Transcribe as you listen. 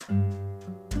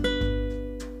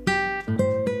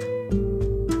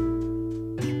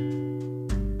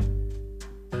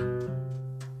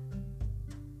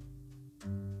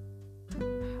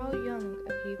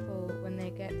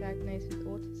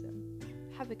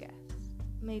guess?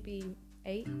 Maybe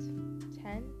 8,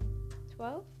 10,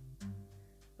 12?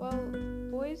 Well,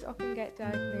 boys often get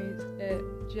diagnosed at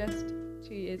just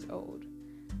 2 years old,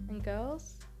 and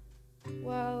girls?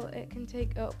 Well, it can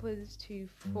take upwards to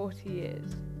 40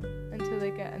 years until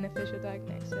they get an official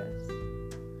diagnosis.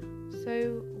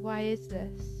 So why is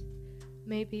this?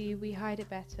 Maybe we hide it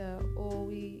better, or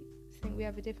we think we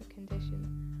have a different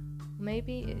condition.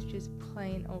 Maybe it's just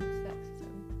plain old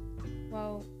sexism.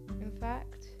 Well, in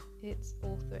fact, it's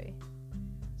all three.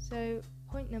 So,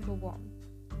 point number 1,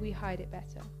 we hide it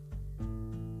better.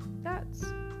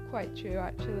 That's quite true,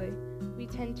 actually. We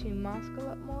tend to mask a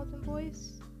lot more than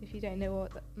boys. If you don't know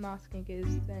what masking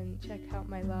is, then check out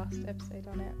my last episode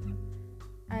on it.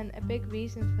 And a big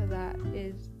reason for that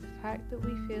is the fact that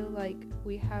we feel like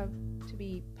we have to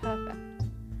be perfect.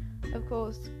 Of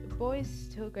course, boys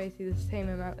still go through the same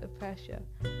amount of pressure,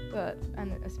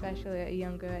 and especially at a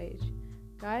younger age,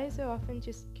 guys are often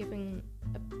just given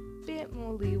a bit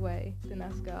more leeway than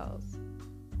us girls.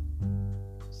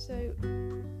 So,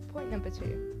 point number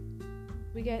 2,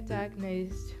 we get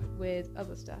diagnosed with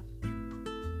other stuff.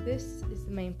 This is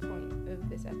the main point of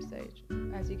this episode,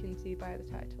 as you can see by the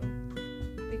title,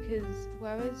 because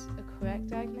whereas a correct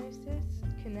diagnosis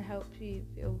can help you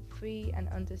feel free and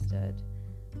understood,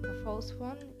 a false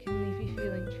one can leave you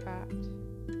feeling trapped.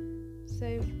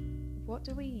 So, what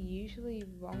do we usually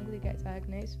wrongly get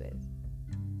diagnosed with?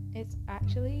 It's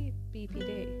actually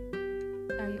BPD,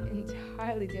 an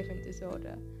entirely different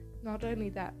disorder. Not only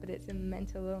that, but it's a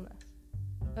mental illness.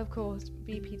 Of course,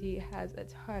 BPD has a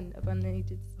ton of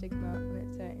unneeded stigma on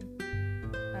its own,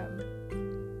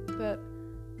 but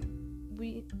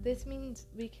this means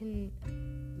we can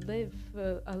live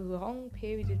for a long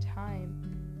period of time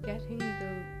getting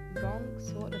the wrong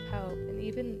sort of help and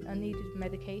even unneeded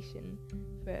medication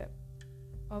for it.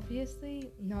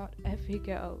 Obviously, not every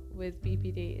girl with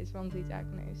BPD is wrongly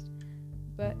diagnosed,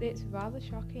 but it's rather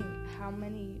shocking how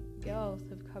many girls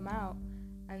have come out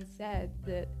and said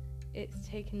that it's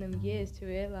taken them years to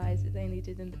realise that they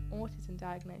needed an autism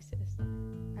diagnosis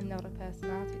and not a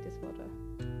personality disorder.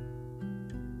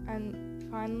 And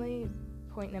finally,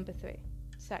 point number 3,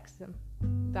 sexism,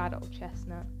 that old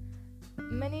chestnut.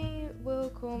 Many will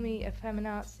call me a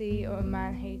feminazi or a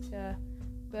man-hater,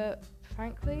 but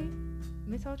frankly,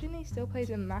 misogyny still plays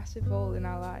a massive role in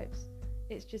our lives.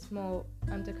 It's just more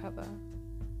undercover.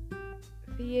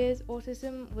 For years,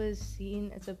 autism was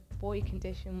seen as a boy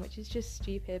condition, which is just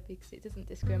stupid because it doesn't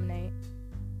discriminate.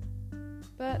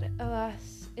 But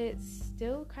alas, it's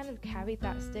still kind of carried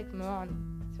that stigma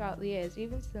on throughout the years,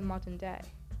 even to the modern day.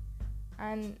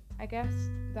 And I guess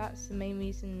that's the main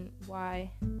reason why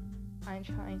I'm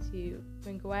trying to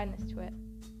bring awareness to it.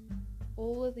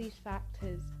 All of these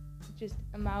factors just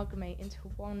amalgamate into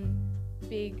one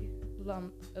big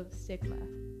lump of stigma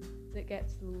that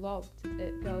gets lobbed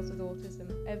at girls with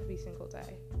autism every single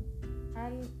day.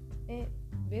 And it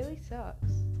really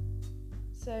sucks.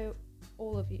 So,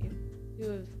 all of you who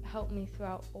have helped me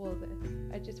throughout all of this,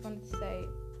 I just wanted to say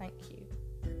thank you.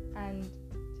 And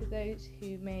to those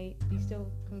who may be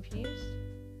still confused,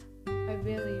 I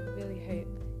really, really hope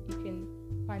you can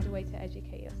find a way to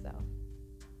educate yourself.